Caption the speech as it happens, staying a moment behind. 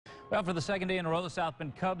Well, for the second day in a row, the South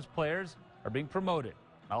Bend Cubs players are being promoted.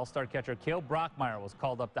 All-star catcher C Cael Brockmeyer was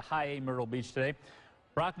called up to High-A Myrtle Beach today.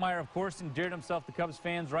 Brockmeyer, of course, endeared himself to Cubs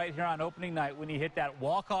fans right here on opening night when he hit that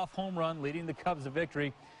walk-off home run leading the Cubs to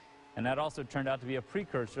victory. And that also turned out to be a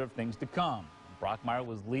precursor of things to come. Brockmeyer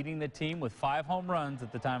was leading the team with 5 home runs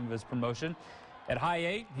at the time of his promotion. At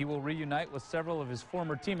High-A, he will reunite with several of his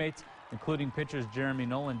former teammates, including pitchers Jeremy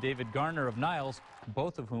Noel and David Garner of Niles,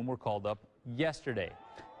 both of whom were called up yesterday.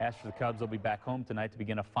 As for the Cubs, they'll be back home tonight to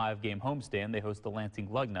begin a 5-game homestand. They host the Lansing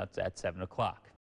Lugnuts at 7 o'clock.